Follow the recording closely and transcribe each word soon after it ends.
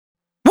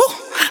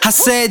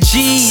said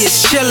G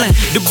is chillin',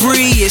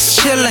 Dubri is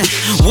chillin'.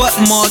 What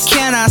more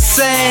can I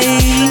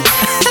say?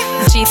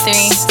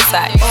 G3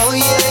 side. Oh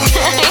yeah.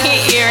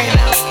 You're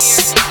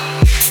right.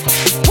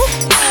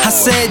 I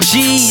said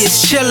G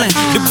is chillin',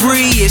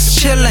 Dubri is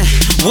chillin'.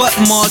 What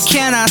more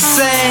can I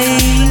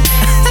say?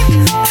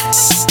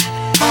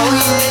 Oh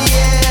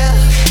yeah.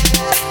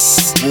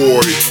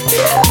 Boy.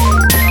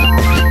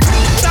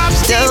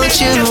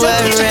 Don't you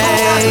worry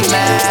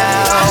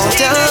now.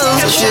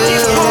 Don't you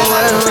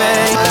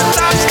worry.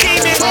 Stop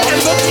scheming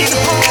and looking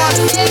hard.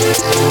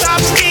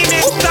 Stop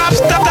scheming. Stop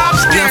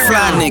Young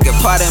fly nigga,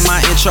 pardon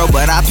my intro,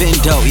 but I been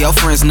dope. Your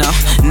friends know,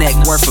 neck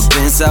worth a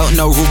benzo.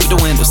 No roof with the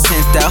windows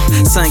tint though.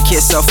 Sun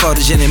kiss so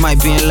photogenic,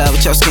 might be in love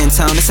with your skin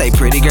tone. They say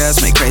pretty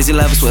girls make crazy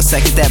lovers. Well,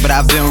 second that, but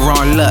I've been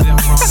wrong. Look,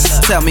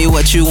 tell me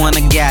what you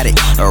wanna, got it.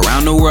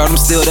 Around the world, I'm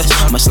still the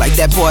much like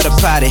that porta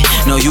potty.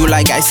 Know you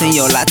like ice in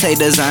your latte,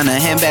 designer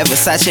handbag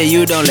Versace.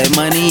 You don't let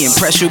money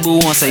impress you,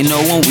 boo. Won't say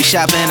no when we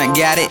shopping. I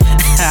got it.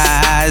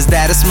 Is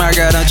that a smart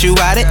girl? Don't you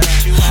hide it?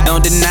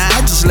 Don't deny,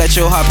 just let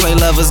your heart play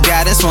lover's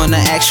guidance. Wanna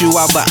ask you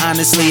out, but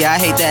honestly, I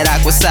hate that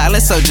awkward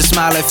silence. So just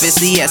smile if it's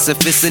a yes,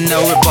 if it's a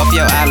no, rip off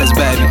your eyelids,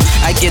 baby.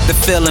 I get the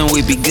feeling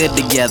we be good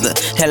together.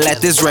 Hell, at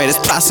this rate, it's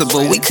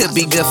possible we could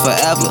be good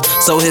forever.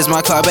 So here's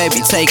my card,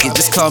 baby, take it.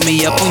 Just call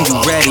me up when you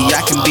ready.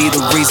 I can be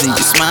the reason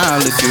you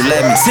smile if you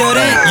let me. Till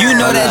then, you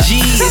know that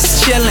G is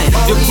chillin',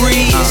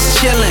 Dubri is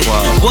chillin'.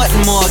 What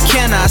more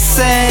can I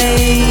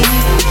say?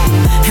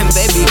 And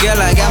baby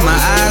girl, I got my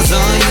eyes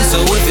on you, so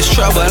if it's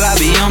trouble, I'll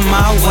be on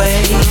my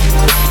way.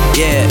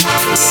 Yeah.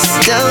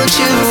 Don't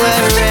you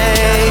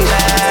worry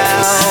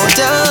now.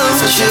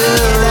 Don't you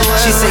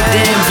worry. She said,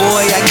 damn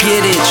boy, I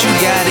get it, you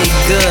got it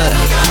good.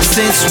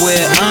 Since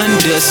we're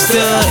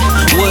understood,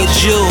 would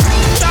you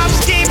Stop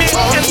scheming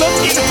and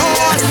looking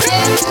hard.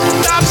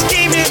 Stop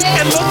scheming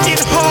and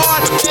looking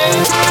hard.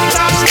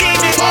 Stop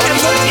scheming and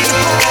looking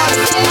hard.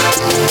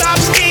 Stop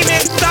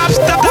scheming. Stop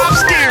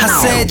scheming. I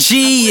said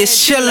G is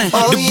chillin',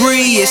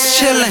 Dubri is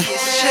chillin'.